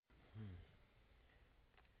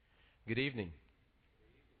Good evening.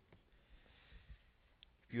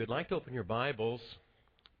 If you would like to open your Bibles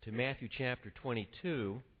to Matthew chapter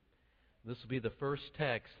 22, this will be the first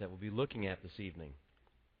text that we'll be looking at this evening.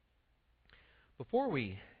 Before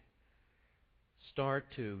we start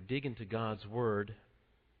to dig into God's Word,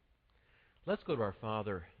 let's go to our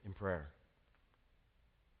Father in prayer.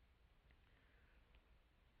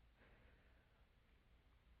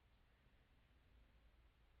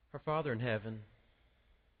 Our Father in heaven,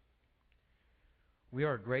 we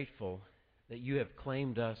are grateful that you have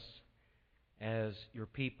claimed us as your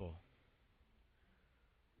people.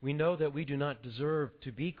 We know that we do not deserve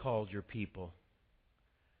to be called your people.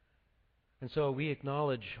 And so we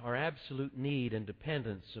acknowledge our absolute need and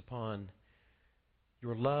dependence upon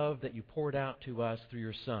your love that you poured out to us through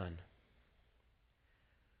your Son.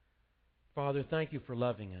 Father, thank you for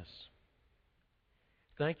loving us.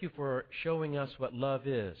 Thank you for showing us what love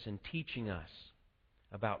is and teaching us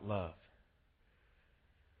about love.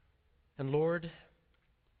 And Lord,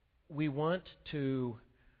 we want to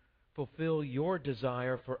fulfill your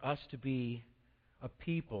desire for us to be a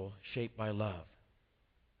people shaped by love.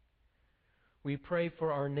 We pray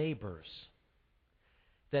for our neighbors,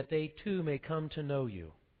 that they too may come to know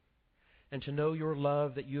you and to know your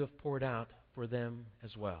love that you have poured out for them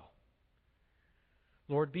as well.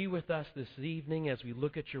 Lord, be with us this evening as we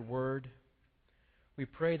look at your word. We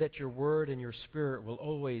pray that your word and your Spirit will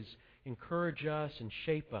always encourage us and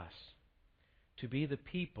shape us to be the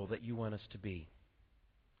people that you want us to be.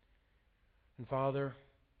 And Father,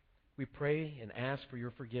 we pray and ask for your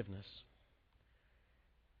forgiveness.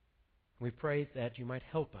 We pray that you might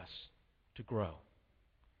help us to grow.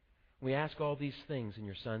 We ask all these things in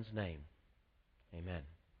your Son's name. Amen.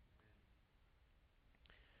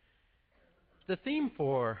 The theme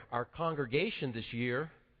for our congregation this year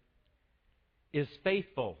is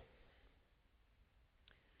faithful.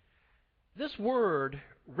 This word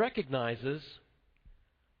recognizes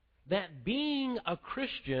that being a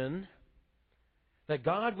Christian that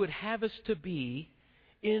God would have us to be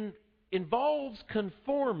involves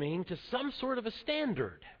conforming to some sort of a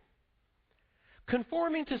standard.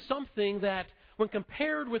 Conforming to something that, when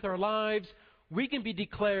compared with our lives, we can be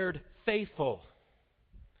declared faithful.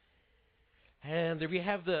 And there we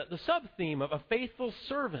have the sub-theme of a faithful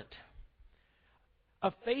servant,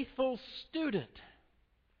 a faithful student,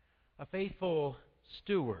 a faithful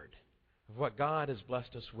steward of what God has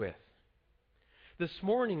blessed us with. This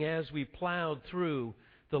morning, as we plowed through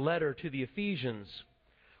the letter to the Ephesians,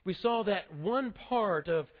 we saw that one part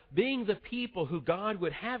of being the people who God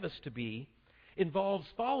would have us to be involves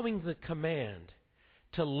following the command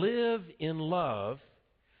to live in love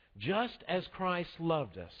just as Christ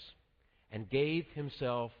loved us and gave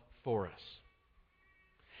himself for us.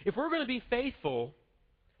 If we're going to be faithful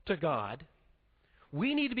to God,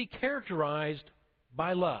 we need to be characterized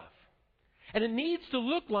by love. And it needs to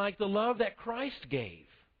look like the love that Christ gave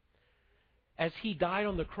as he died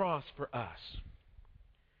on the cross for us.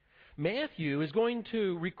 Matthew is going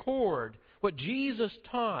to record what Jesus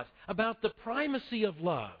taught about the primacy of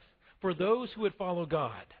love for those who would follow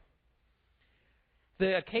God.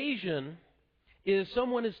 The occasion is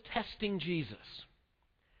someone is testing Jesus.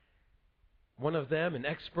 One of them, an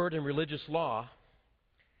expert in religious law,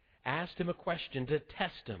 asked him a question to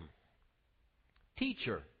test him.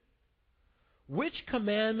 Teacher, which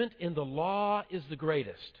commandment in the law is the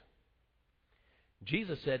greatest?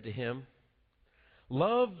 Jesus said to him,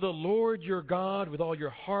 love the Lord your God with all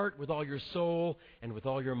your heart, with all your soul, and with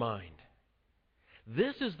all your mind.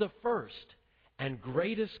 This is the first and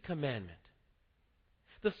greatest commandment.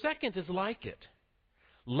 The second is like it.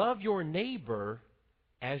 Love your neighbor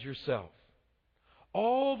as yourself.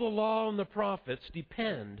 All the law and the prophets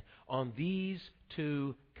depend on these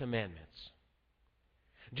two commandments.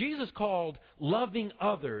 Jesus called loving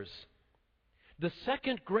others the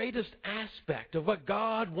second greatest aspect of what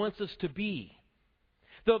God wants us to be.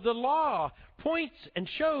 The law points and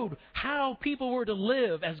showed how people were to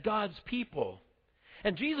live as God's people.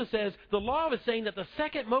 And Jesus says the law is saying that the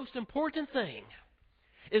second most important thing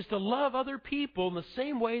is to love other people in the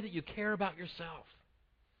same way that you care about yourself.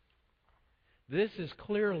 This is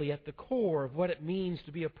clearly at the core of what it means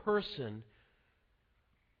to be a person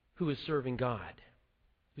who is serving God,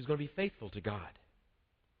 who's going to be faithful to God.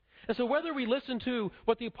 And so whether we listen to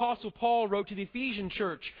what the Apostle Paul wrote to the Ephesian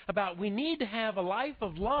church about we need to have a life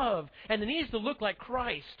of love and it needs to look like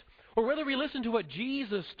Christ, or whether we listen to what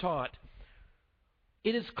Jesus taught,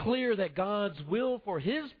 it is clear that God's will for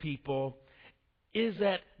his people is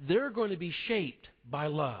that they're going to be shaped by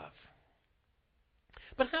love.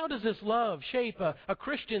 But how does this love shape a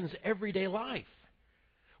Christian's everyday life?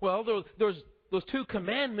 Well, there's those two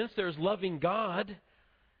commandments, there's loving God,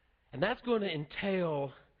 and that's going to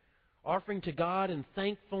entail offering to God in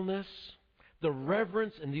thankfulness, the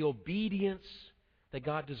reverence and the obedience that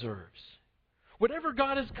God deserves. Whatever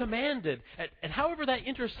God has commanded, and however that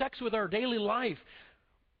intersects with our daily life,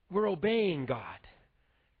 we're obeying God,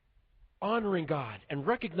 honoring God, and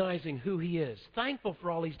recognizing who He is, thankful for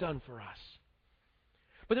all He's done for us.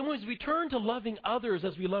 But then as we turn to loving others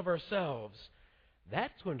as we love ourselves,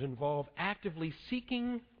 that's going to involve actively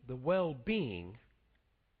seeking the well-being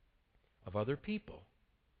of other people.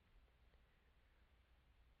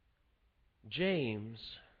 James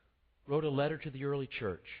wrote a letter to the early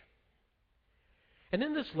church. And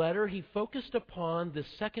in this letter, he focused upon the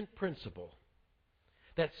second principle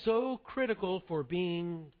that's so critical for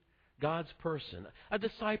being God's person, a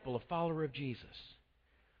disciple, a follower of Jesus.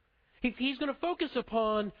 He's going to focus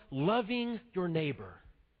upon loving your neighbor.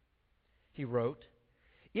 He wrote,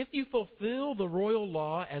 "If you fulfill the royal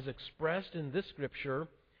law as expressed in this scripture,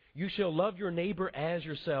 you shall love your neighbor as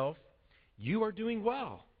yourself, you are doing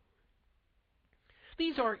well."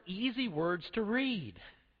 These are easy words to read.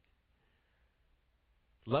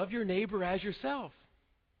 Love your neighbor as yourself.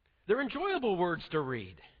 They're enjoyable words to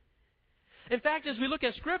read. In fact, as we look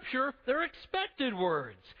at Scripture, they're expected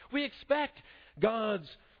words. We expect God's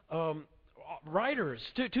writers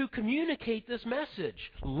to communicate this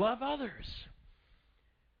message. Love others.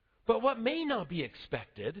 But what may not be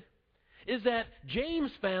expected is that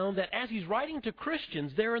James found that as he's writing to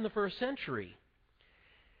Christians there in the first century,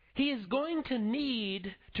 he is going to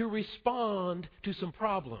need to respond to some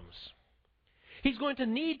problems. He's going to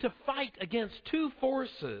need to fight against two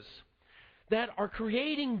forces that are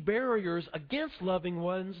creating barriers against loving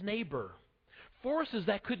one's neighbor. Forces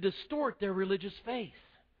that could distort their religious faith.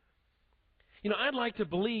 You know, I'd like to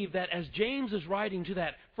believe that as James is writing to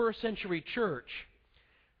that first century church,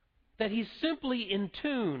 that he's simply in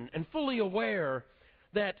tune and fully aware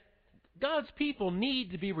that God's people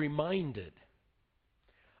need to be reminded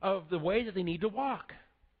of the way that they need to walk.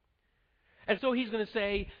 And so he's going to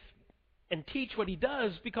say and teach what he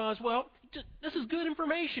does because, well, this is good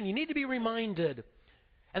information. You need to be reminded.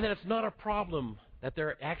 And that it's not a problem that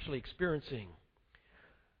they're actually experiencing.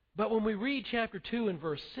 But when we read chapter 2 and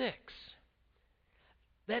verse 6,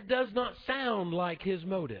 that does not sound like his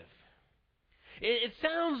motive. It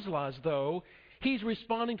sounds as though he's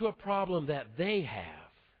responding to a problem that they have.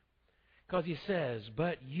 Because he says,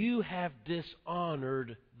 "But you have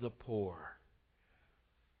dishonored the poor."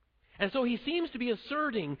 And so he seems to be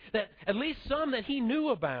asserting that at least some that he knew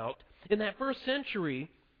about in that first century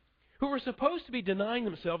who were supposed to be denying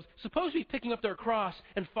themselves, supposed to be picking up their cross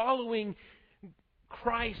and following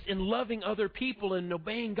Christ and loving other people and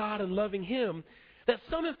obeying God and loving Him, that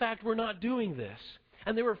some in fact were not doing this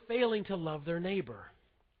and they were failing to love their neighbor.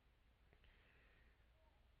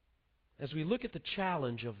 As we look at the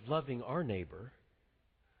challenge of loving our neighbor,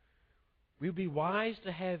 we would be wise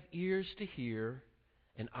to have ears to hear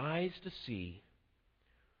and eyes to see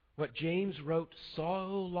what James wrote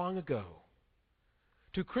so long ago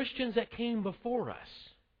to Christians that came before us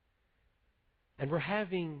and were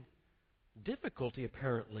having difficulty,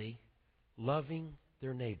 apparently, loving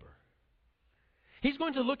their neighbor. He's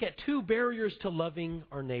going to look at two barriers to loving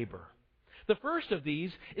our neighbor. The first of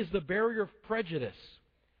these is the barrier of prejudice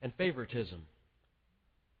and favoritism.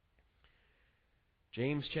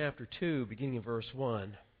 James chapter 2, beginning in verse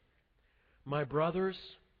 1. "My brothers,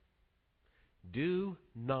 do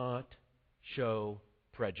not show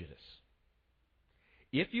prejudice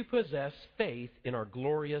if you possess faith in our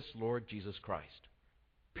glorious Lord Jesus Christ."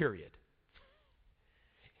 Period.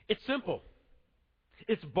 It's simple.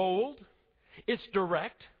 It's bold. It's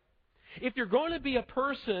direct. If you're going to be a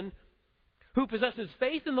person who possesses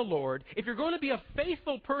faith in the Lord, if you're going to be a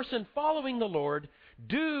faithful person following the Lord,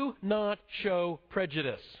 do not show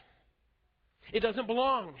prejudice. It doesn't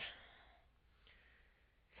belong.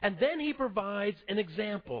 And then he provides an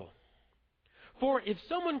example. "For if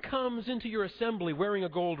someone comes into your assembly wearing a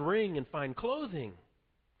gold ring and fine clothing,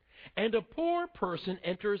 and a poor person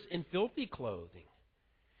enters in filthy clothing,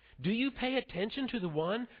 do you pay attention to the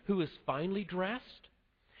one who is finely dressed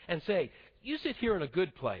and say, 'You sit here in a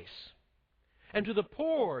good place'? And to the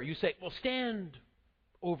poor you say, 'Well, stand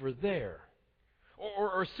over there,'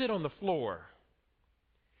 or 'sit on the floor'?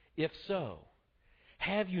 If so,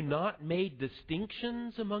 have you not made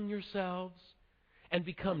distinctions among yourselves and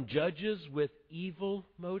become judges with evil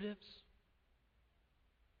motives?"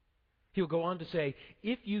 He'll go on to say,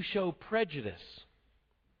 "If you show prejudice,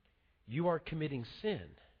 you are committing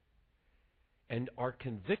sin and are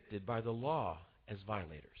convicted by the law as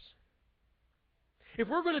violators." If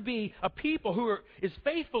we're going to be a people who is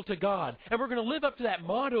faithful to God, and we're going to live up to that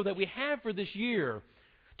motto that we have for this year,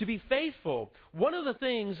 to be faithful, one of the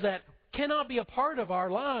things that cannot be a part of our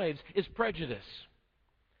lives is prejudice.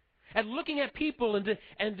 And looking at people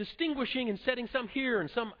and distinguishing and setting some here and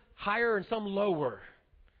some higher and some lower.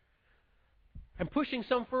 And pushing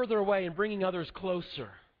some further away and bringing others closer.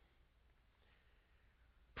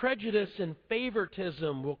 Prejudice and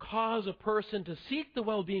favoritism will cause a person to seek the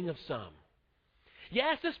well-being of some.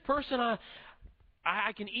 Yes, this person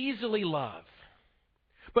I can easily love.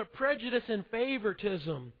 But prejudice and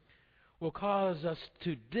favoritism will cause us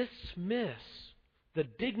to dismiss the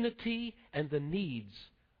dignity and the needs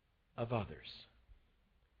of others.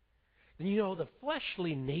 And you know, the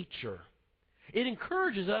fleshly nature, it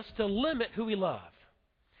encourages us to limit who we love.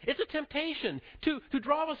 It's a temptation to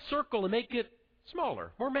draw a circle and make it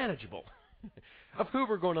smaller, more manageable, of who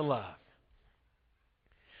we're going to love.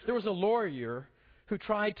 There was a lawyer who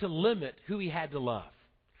tried to limit who he had to love.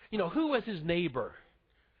 You know, who was his neighbor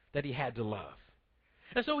that he had to love?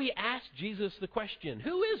 And so he asked Jesus the question,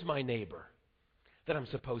 who is my neighbor that I'm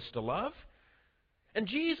supposed to love? And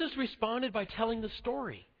Jesus responded by telling the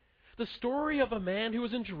story. The story of a man who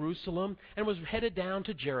was in Jerusalem and was headed down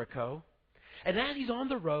to Jericho. And as he's on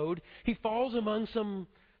the road, he falls among some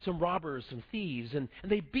robbers, some thieves, and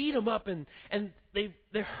they beat him up and they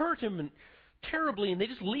hurt him terribly, and they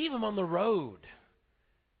just leave him on the road.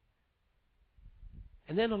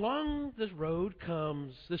 And then along this road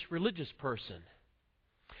comes this religious person.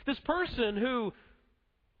 This person who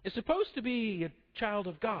is supposed to be a child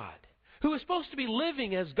of God, who is supposed to be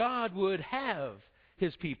living as God would have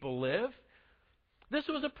His people live. This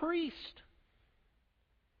was a priest.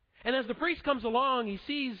 And as the priest comes along, he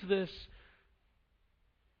sees this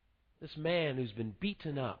man who's been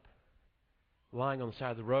beaten up, lying on the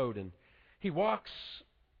side of the road, and he walks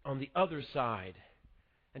on the other side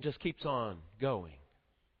and just keeps on going.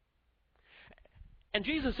 And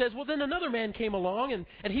Jesus says, well, then another man came along,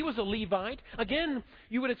 and he was a Levite. Again,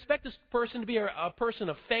 you would expect this person to be a person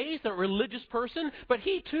of faith, a religious person, but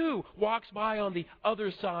he too walks by on the other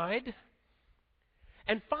side.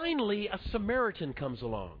 And finally, a Samaritan comes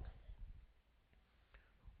along.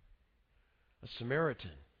 A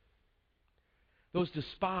Samaritan. Those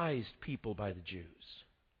despised people by the Jews.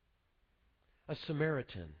 A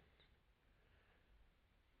Samaritan.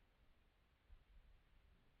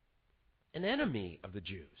 An enemy of the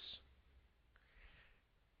Jews.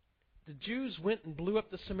 The Jews went and blew up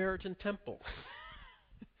the Samaritan temple.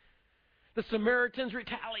 The Samaritans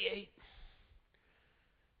retaliate.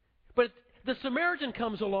 But the Samaritan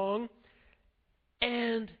comes along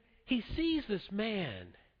and he sees this man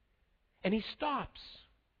and he stops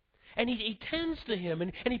and he tends to him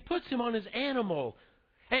and he puts him on his animal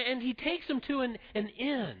and he takes him to an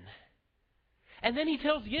inn. And then he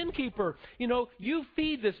tells the innkeeper, you know, you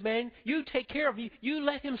feed this man, you take care of him, you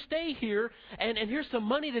let him stay here, and here's some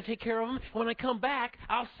money to take care of him. When I come back,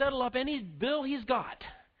 I'll settle up any bill he's got.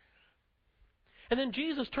 And then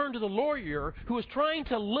Jesus turned to the lawyer who was trying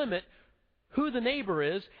to limit who the neighbor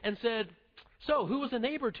is and said, so, who was the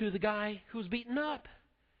neighbor to the guy who was beaten up?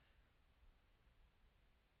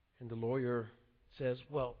 And the lawyer says,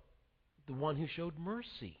 well, the one who showed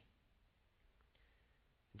mercy.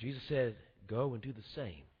 Jesus said, go and do the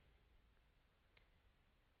same.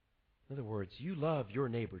 In other words, you love your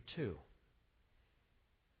neighbor too.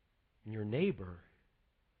 And your neighbor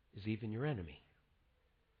is even your enemy.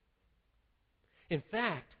 In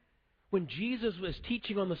fact, when Jesus was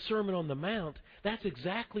teaching on the Sermon on the Mount, that's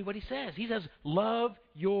exactly what He says. He says, love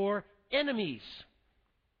your enemies.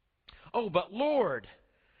 Oh, but Lord,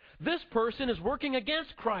 this person is working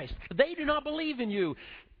against Christ. They do not believe in you.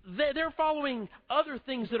 They're following other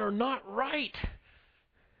things that are not right.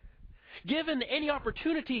 Given any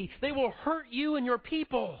opportunity, they will hurt you and your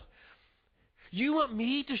people. You want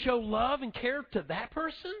me to show love and care to that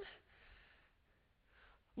person?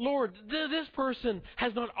 Lord, this person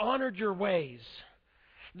has not honored your ways.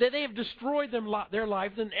 They have destroyed their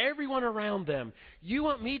lives and everyone around them. You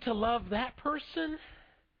want me to love that person?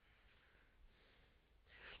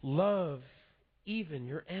 Love even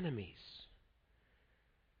your enemies.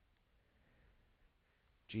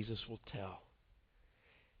 Jesus will tell.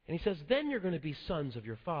 And He says, then you're going to be sons of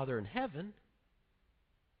your Father in heaven.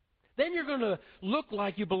 Then you're going to look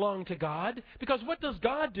like you belong to God. Because what does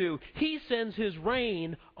God do? He sends His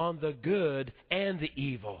rain on the good and the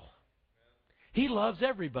evil. He loves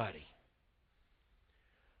everybody.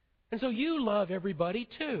 And so you love everybody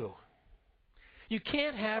too. You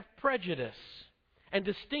can't have prejudice and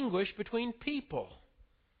distinguish between people.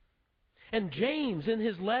 And James, in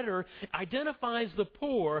his letter, identifies the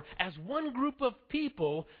poor as one group of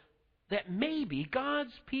people that maybe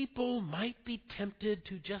God's people might be tempted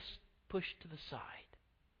to just push to the side.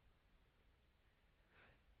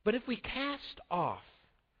 But if we cast off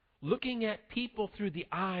looking at people through the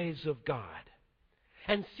eyes of God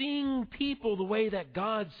and seeing people the way that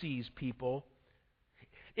God sees people,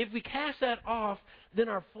 if we cast that off, then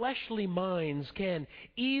our fleshly minds can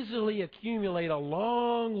easily accumulate a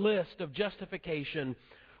long list of justification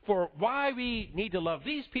for why we need to love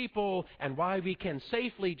these people and why we can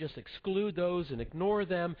safely just exclude those and ignore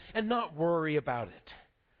them and not worry about it.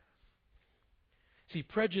 See,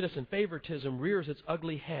 prejudice and favoritism rears its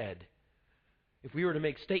ugly head if we were to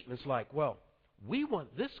make statements like, well, we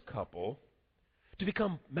want this couple to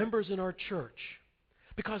become members in our church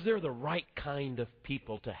because they're the right kind of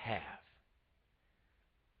people to have.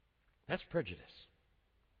 That's prejudice.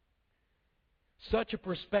 Such a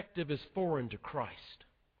perspective is foreign to Christ.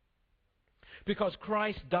 Because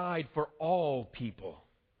Christ died for all people.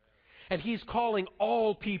 And He's calling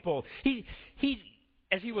all people. He,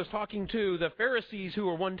 as He was talking to the Pharisees who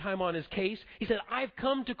were one time on His case, He said, I've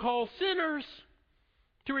come to call sinners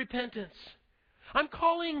to repentance. I'm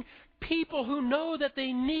calling people who know that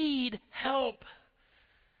they need help.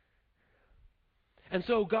 And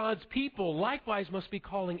so God's people likewise must be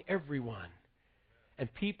calling everyone,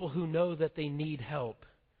 and people who know that they need help,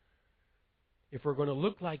 if we're going to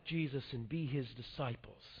look like Jesus and be His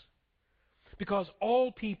disciples. Because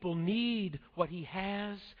all people need what He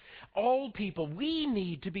has. All people, we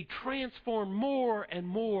need to be transformed more and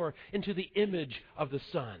more into the image of the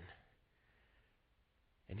Son.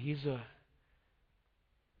 And the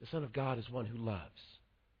Son of God is one who loves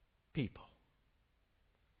people.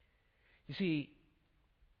 You see,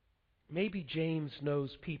 maybe James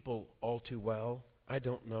knows people all too well. I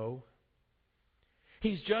don't know.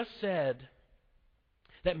 He's just said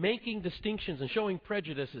that making distinctions and showing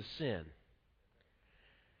prejudice is sin.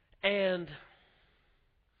 And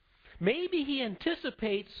maybe he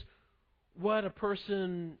anticipates what a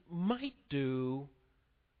person might do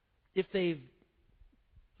if they've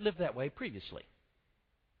lived that way previously.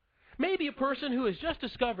 Maybe a person who has just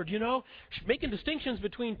discovered, making distinctions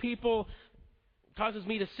between people causes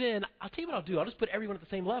me to sin. I'll tell you what I'll do. I'll just put everyone at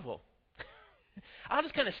the same level. I'll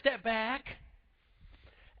just kind of step back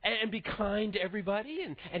and be kind to everybody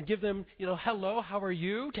and give them, hello, how are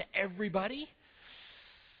you, to everybody.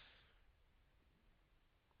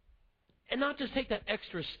 And not just take that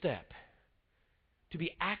extra step to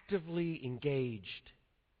be actively engaged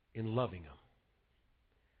in loving them.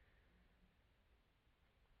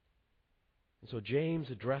 And so James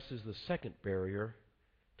addresses the second barrier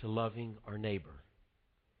to loving our neighbor,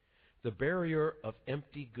 the barrier of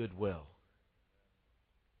empty goodwill.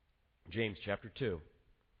 James chapter 2.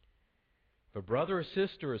 If a brother or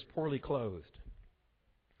sister is poorly clothed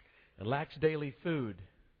and lacks daily food,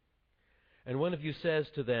 and one of you says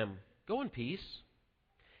to them, go in peace,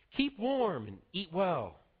 keep warm and eat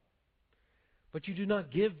well, but you do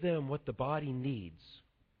not give them what the body needs,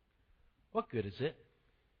 what good is it?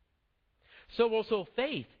 So also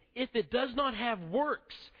faith, if it does not have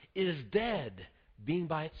works, is dead, being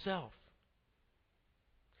by itself.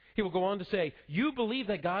 He will go on to say, you believe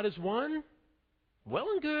that God is one? Well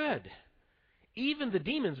and good. Even the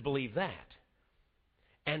demons believe that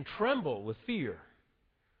and tremble with fear.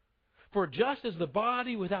 For just as the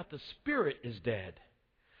body without the spirit is dead,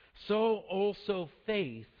 so also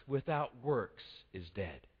faith without works is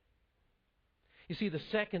dead. You see, the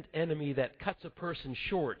second enemy that cuts a person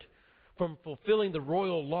short from fulfilling the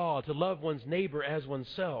royal law to love one's neighbor as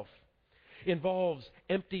oneself involves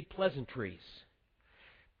empty pleasantries,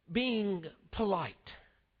 being polite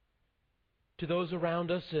to those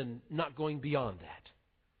around us and not going beyond that.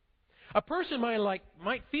 A person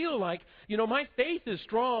might feel like, my faith is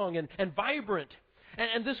strong and vibrant,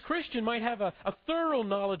 and this Christian might have a thorough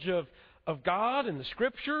knowledge of God and the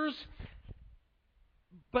Scriptures,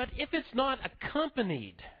 but if it's not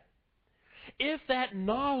accompanied, if that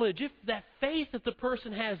knowledge, if that faith that the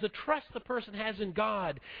person has, the trust the person has in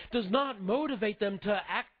God, does not motivate them to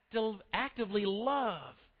actively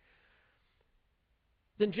love,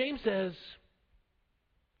 then James says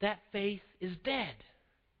that faith is dead.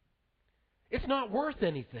 It's not worth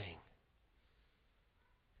anything.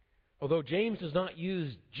 Although James does not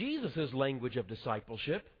use Jesus' language of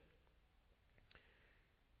discipleship,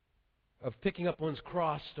 of picking up one's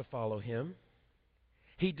cross to follow Him,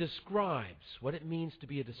 he describes what it means to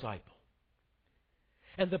be a disciple.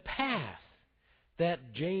 And the path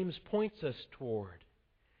that James points us toward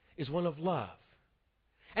is one of love.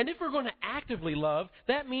 And if we're going to actively love,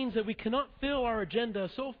 that means that we cannot fill our agenda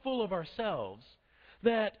so full of ourselves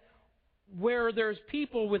that where there's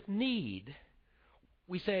people with need,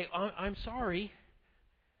 we say, I'm sorry,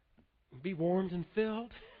 be warmed and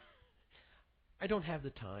filled. I don't have the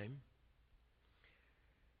time.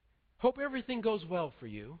 Hope everything goes well for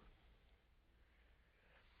you.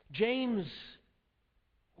 James,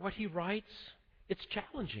 what he writes, it's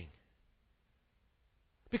challenging.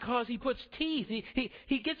 Because he puts teeth.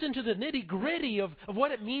 He gets into the nitty-gritty of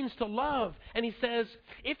what it means to love. And he says,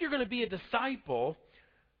 if you're going to be a disciple,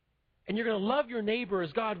 and you're going to love your neighbor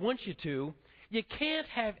as God wants you to, you can't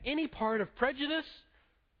have any part of prejudice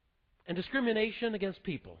and discrimination against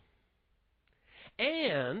people.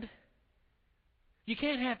 And you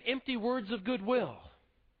can't have empty words of goodwill.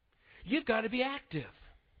 You've got to be active.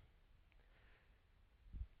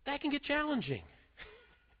 That can get challenging.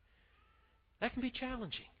 That can be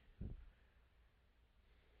challenging.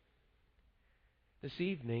 This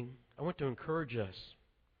evening, I want to encourage us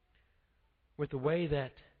with the way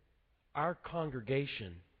that our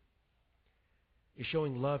congregation is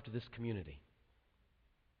showing love to this community.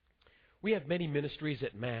 We have many ministries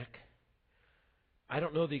at MAC. I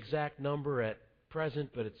don't know the exact number at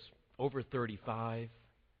present, but it's over 35.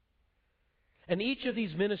 And each of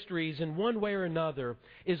these ministries, in one way or another,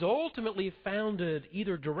 is ultimately founded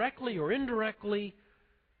either directly or indirectly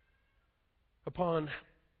upon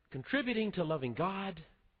contributing to loving God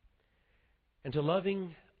and to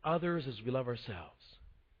loving others as we love ourselves.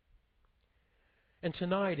 And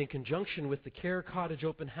tonight, in conjunction with the Care Cottage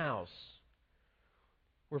Open House,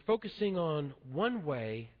 we're focusing on one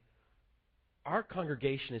way our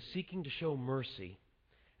congregation is seeking to show mercy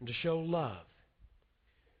and to show love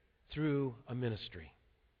through a ministry.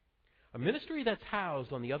 A ministry that's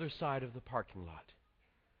housed on the other side of the parking lot.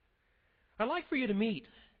 I'd like for you to meet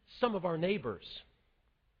some of our neighbors.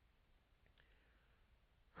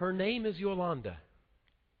 Her name is Yolanda.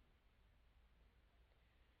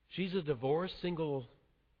 She's a divorced, single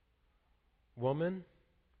woman,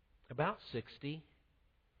 about 60,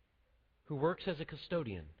 who works as a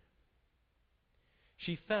custodian.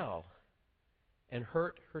 She fell and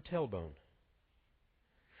hurt her tailbone.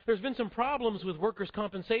 There's been some problems with workers'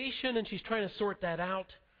 compensation, and she's trying to sort that out.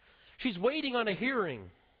 She's waiting on a hearing.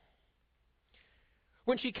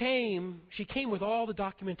 When she came with all the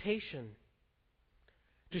documentation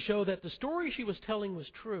to show that the story she was telling was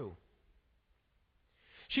true.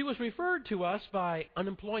 She was referred to us by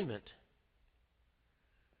unemployment.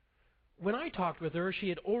 When I talked with her, she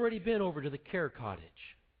had already been over to the Care Cottage.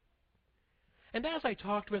 And as I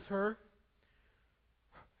talked with her,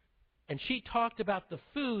 and she talked about the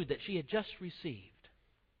food that she had just received,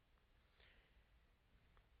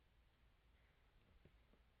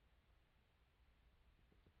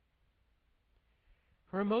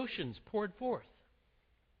 her emotions poured forth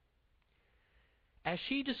as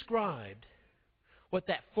she described what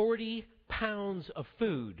that 40 pounds of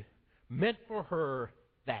food meant for her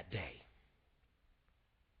that day.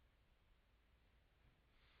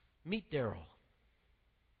 Meet Darrell.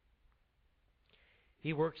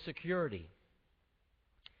 He worked security,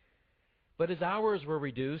 but his hours were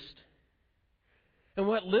reduced, and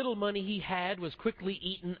what little money he had was quickly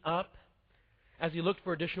eaten up as he looked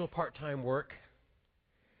for additional part-time work.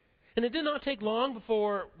 And it did not take long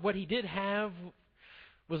before what he did have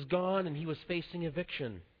was gone and he was facing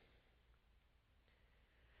eviction.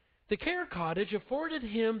 The Care Cottage afforded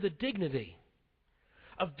him the dignity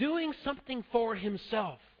of doing something for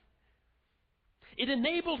himself. It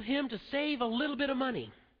enabled him to save a little bit of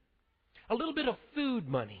money, a little bit of food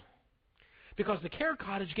money, because the Care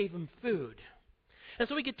Cottage gave him food. And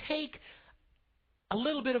so he could take a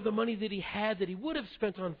little bit of the money that he had that he would have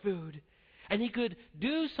spent on food, and he could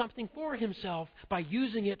do something for himself by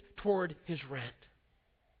using it toward his rent.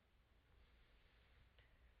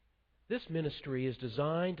 This ministry is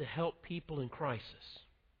designed to help people in crisis.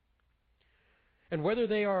 And whether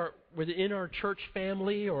they are within our church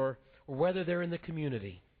family or whether they're in the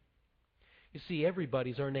community, you see,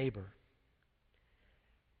 everybody's our neighbor.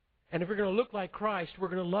 And if we're going to look like Christ, we're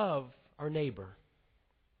going to love our neighbor.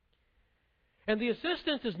 And the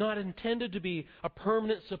assistance is not intended to be a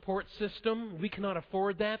permanent support system. We cannot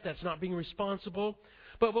afford that. That's not being responsible.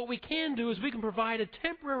 But what we can do is we can provide a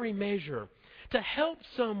temporary measure to help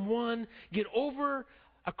someone get over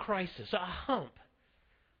a crisis, a hump.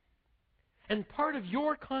 And part of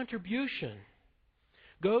your contribution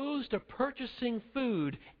goes to purchasing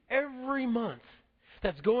food every month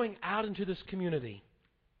that's going out into this community.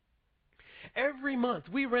 Every month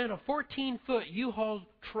we rent a 14-foot U-Haul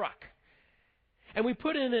truck, and we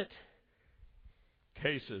put in it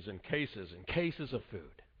cases and cases and cases of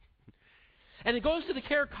food. And it goes to the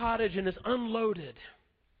care cottage and is unloaded.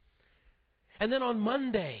 And then on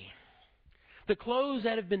Monday, the clothes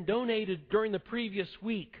that have been donated during the previous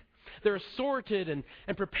week, they're sorted and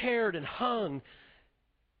prepared and hung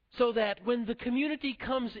so that when the community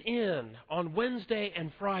comes in on Wednesday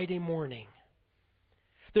and Friday morning,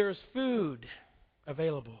 there's food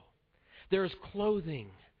available. There's clothing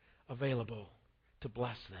available to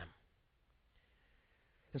bless them.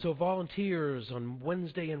 And so volunteers on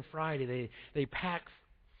Wednesday and Friday, they pack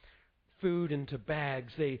food into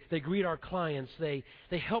bags. They greet our clients. They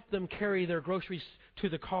help them carry their groceries to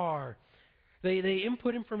the car. They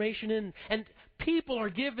input information in. And people are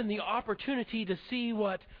given the opportunity to see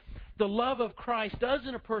what the love of Christ does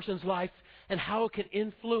in a person's life and how it can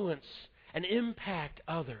influence and impact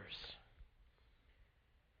others.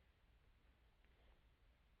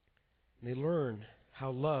 And they learn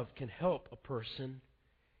how love can help a person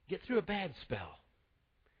get through a bad spell.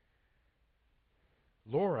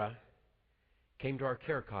 Laura came to our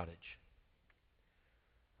care cottage.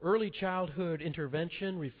 Early childhood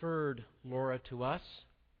intervention referred Laura to us.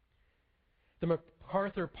 The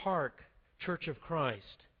MacArthur Park Church of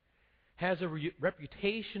Christ has a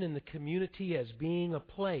reputation in the community as being a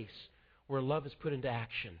place where love is put into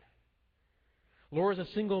action. Laura is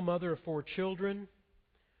a single mother of 4 children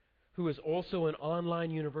who is also an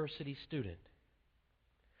online university student.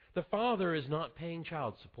 The father is not paying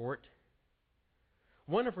child support.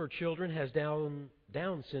 One of her children has Down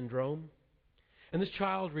syndrome, and this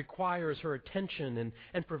child requires her attention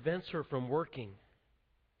and prevents her from working.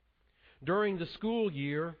 During the school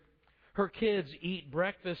year, her kids eat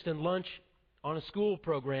breakfast and lunch on a school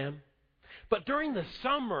program. But during the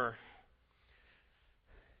summer,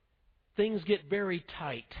 things get very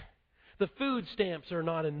tight. The food stamps are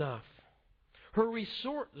not enough. Her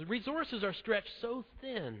resources are stretched so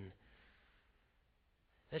thin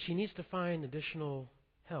that she needs to find additional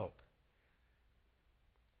help.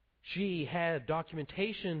 She had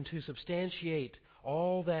documentation to substantiate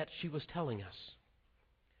all that she was telling us.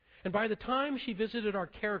 And by the time she visited our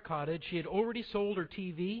care cottage, she had already sold her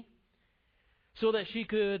TV so that she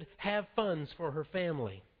could have funds for her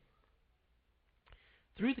family.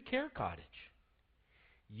 Through the care cottage,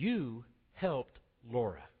 you helped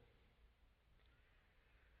Laura.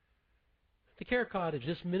 The care cottage,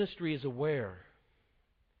 this ministry is aware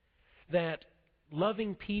that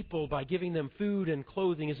loving people by giving them food and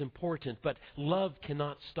clothing is important, but love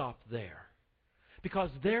cannot stop there.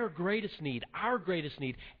 Because their greatest need, our greatest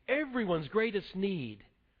need, everyone's greatest need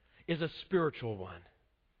is a spiritual one.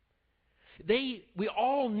 We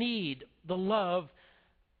all need the love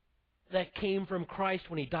that came from Christ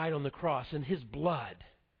when He died on the cross and His blood.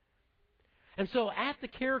 And so at the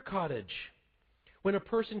care cottage, when a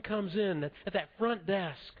person comes in at that front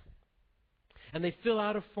desk and they fill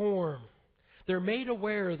out a form, they're made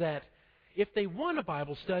aware that if they want a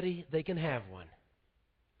Bible study, they can have one.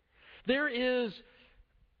 There is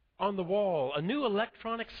on the wall a new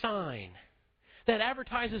electronic sign that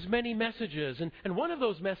advertises many messages. And one of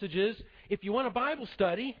those messages, if you want a Bible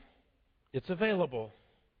study, it's available.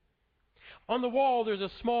 On the wall, there's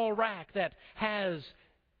a small rack that has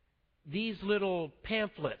these little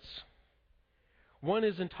pamphlets. One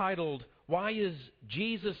is entitled, "Why is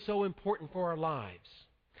Jesus so important for our lives?"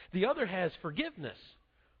 The other has forgiveness,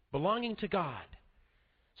 belonging to God,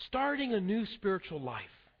 starting a new spiritual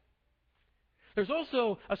life. There's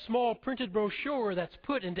also a small printed brochure that's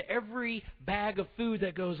put into every bag of food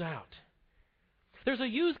that goes out. There's a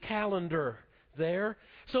youth calendar there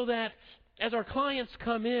so that as our clients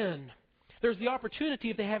come in, there's the opportunity,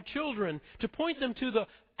 if they have children, to point them to the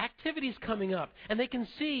activities coming up, and they can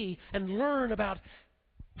see and learn about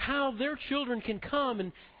how their children can come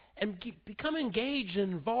and become engaged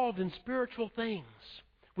and involved in spiritual things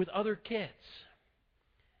with other kids.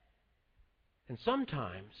 And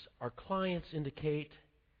sometimes our clients indicate,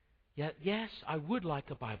 yes, I would like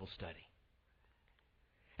a Bible study.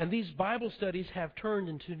 And these Bible studies have turned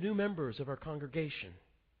into new members of our congregation.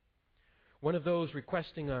 One of those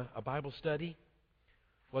requesting a Bible study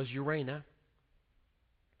was Urena.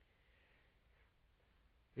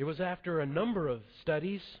 It was after a number of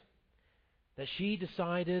studies that she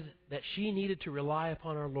decided that she needed to rely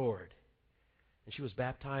upon our Lord. And she was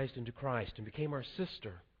baptized into Christ and became our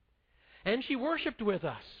sister. And she worshiped with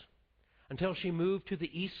us until she moved to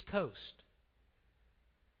the East Coast.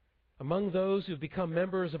 Among those who have become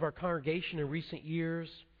members of our congregation in recent years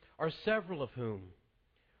are several of whom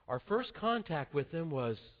our first contact with them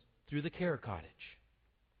was through the care cottage.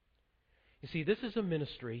 You see, this is a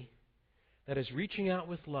ministry that is reaching out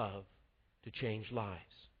with love to change lives.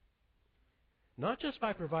 not just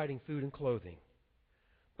by providing food and clothing,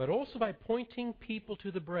 but also by pointing people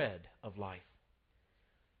to the bread of life,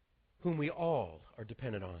 whom we all are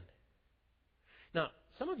dependent on. Now,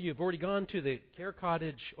 some of you have already gone to the Care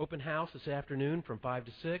Cottage open house this afternoon from 5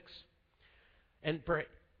 to 6, and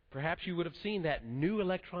perhaps you would have seen that new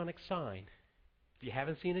electronic sign. If you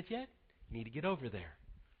haven't seen it yet, you need to get over there.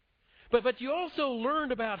 But you also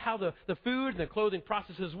learned about how the food and the clothing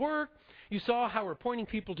processes work. You saw how we're pointing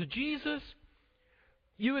people to Jesus.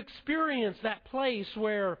 You experienced that place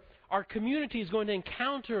where our community is going to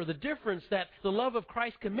encounter the difference that the love of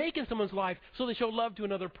Christ can make in someone's life so they show love to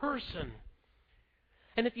another person.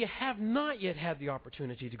 And if you have not yet had the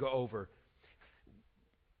opportunity to go over,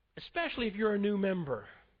 especially if you're a new member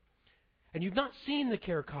and you've not seen the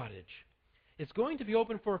Care Cottage, it's going to be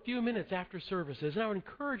open for a few minutes after services, and I would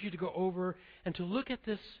encourage you to go over and to look at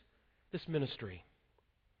this ministry.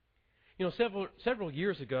 You know, several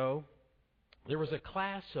years ago, there was a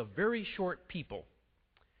class of very short people,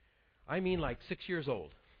 I mean like 6 years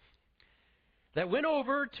old, that went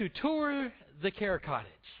over to tour the Care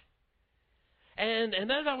Cottage. And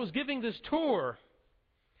as I was giving this tour,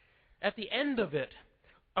 at the end of it,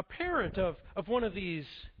 a parent of one of these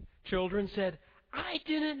children said, "I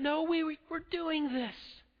didn't know we were doing this."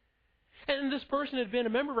 And this person had been a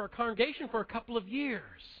member of our congregation for a couple of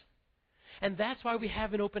years. And that's why we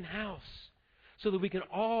have an open house, so that we can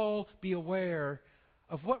all be aware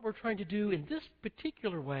of what we're trying to do in this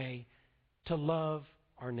particular way to love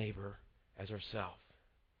our neighbor as ourselves.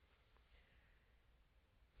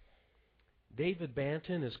 David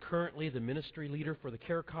Banton is currently the ministry leader for the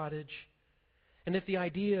Care Cottage. And if the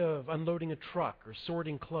idea of unloading a truck or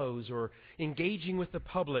sorting clothes or engaging with the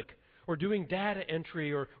public or doing data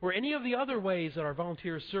entry or any of the other ways that our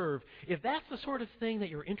volunteers serve, if that's the sort of thing that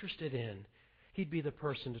you're interested in, he'd be the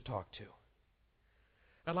person to talk to.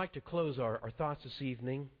 I'd like to close our thoughts this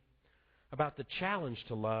evening about the challenge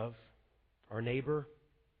to love our neighbor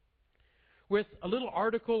with a little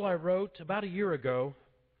article I wrote about a year ago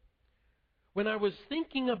when I was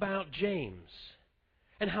thinking about James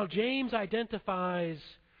and how James identifies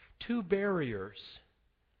two barriers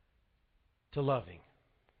to loving.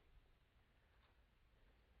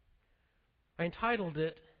 I entitled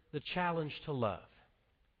it, "The Challenge to Love."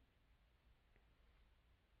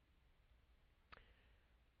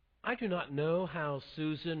 I do not know how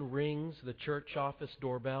Susan rings the church office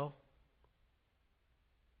doorbell.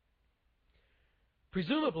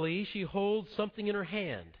 Presumably, she holds something in her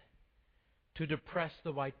hand to depress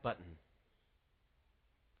the white button.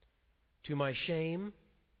 To my shame,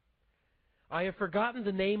 I have forgotten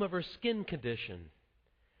the name of her skin condition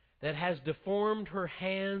that has deformed her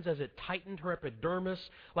hands as it tightened her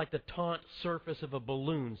epidermis like the taut surface of a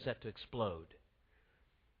balloon set to explode.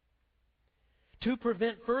 To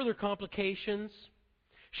prevent further complications,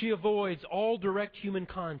 she avoids all direct human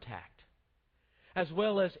contact, as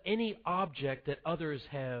well as any object that others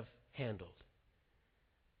have handled.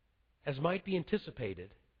 As might be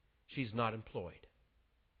anticipated, she's not employed.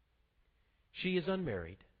 She is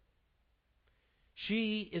unmarried.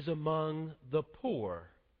 She is among the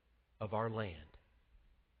poor of our land.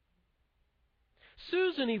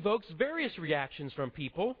 Susan evokes various reactions from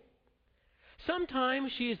people.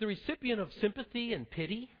 Sometimes she is the recipient of sympathy and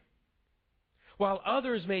pity, while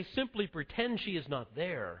others may simply pretend she is not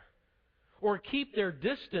there or keep their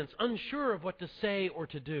distance, unsure of what to say or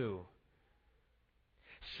to do.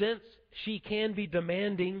 Since she can be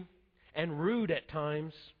demanding and rude at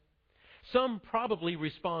times, some probably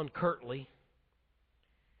respond curtly.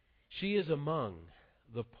 She is among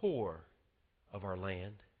the poor of our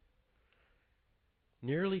land.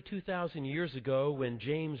 Nearly 2,000 years ago, when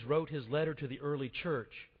James wrote his letter to the early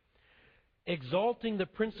church, exalting the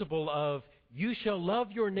principle of "you shall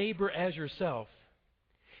love your neighbor as yourself,"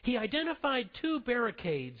 he identified two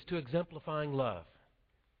barricades to exemplifying love.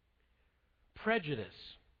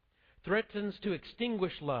 Prejudice threatens to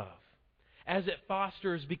extinguish love as it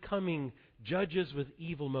fosters becoming judges with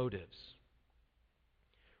evil motives.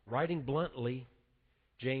 Writing bluntly,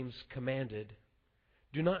 James commanded,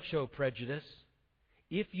 "Do not show prejudice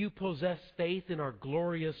if you possess faith in our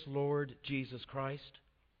glorious Lord Jesus Christ."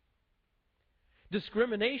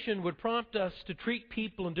 Discrimination would prompt us to treat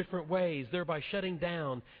people in different ways, thereby shutting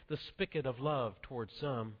down the spigot of love towards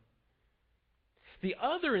some. The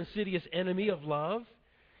other insidious enemy of love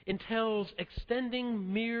entails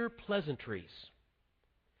extending mere pleasantries.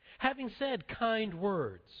 Having said kind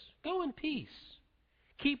words, "Go in peace,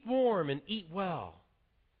 keep warm, and eat well,"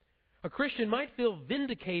 a Christian might feel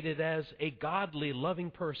vindicated as a godly,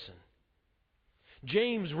 loving person.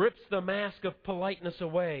 James rips the mask of politeness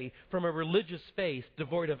away from a religious faith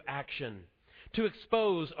devoid of action to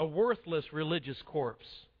expose a worthless religious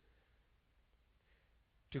corpse.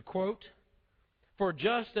 To quote, "For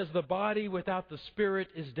just as the body without the spirit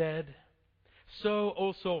is dead, so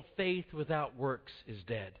also faith without works is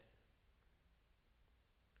dead."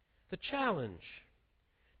 The challenge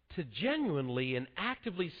to genuinely and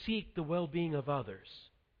actively seek the well-being of others,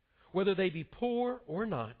 whether they be poor or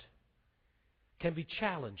not, can be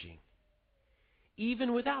challenging,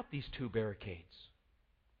 even without these two barricades.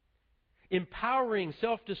 Empowering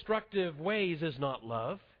self-destructive ways is not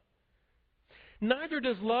love. Neither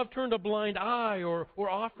does love turn a blind eye or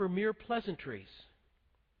offer mere pleasantries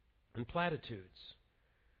and platitudes.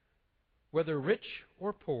 Whether rich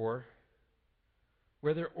or poor,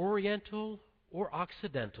 whether Oriental or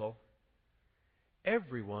Occidental,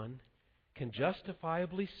 everyone can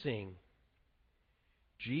justifiably sing,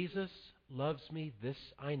 "Jesus loves me,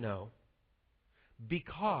 this I know,"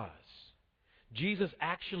 because Jesus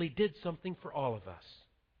actually did something for all of us.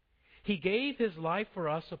 He gave His life for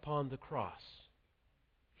us upon the cross.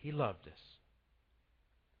 He loved us.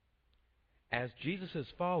 As Jesus'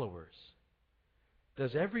 followers,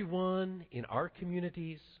 does everyone in our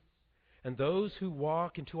communities and those who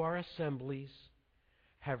walk into our assemblies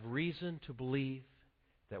have reason to believe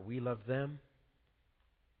that we love them?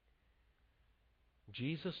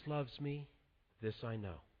 Jesus loves me, this I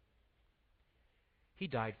know. He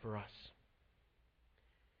died for us.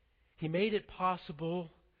 He made it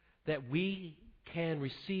possible that we can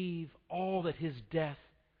receive all that His death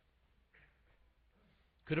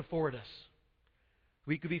could afford us.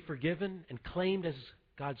 We could be forgiven and claimed as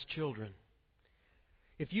God's children.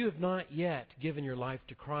 If you have not yet given your life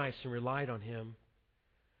to Christ and relied on Him,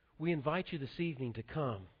 we invite you this evening to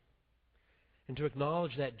come and to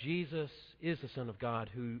acknowledge that Jesus is the Son of God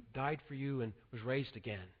who died for you and was raised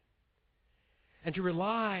again. And to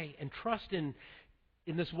rely and trust in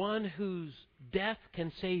this one whose death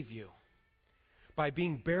can save you by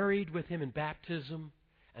being buried with Him in baptism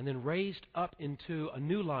and then raised up into a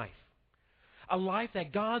new life. A life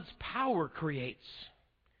that God's power creates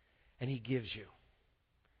and He gives you.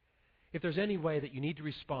 If there's any way that you need to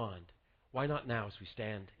respond, why not now as we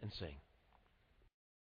stand and sing?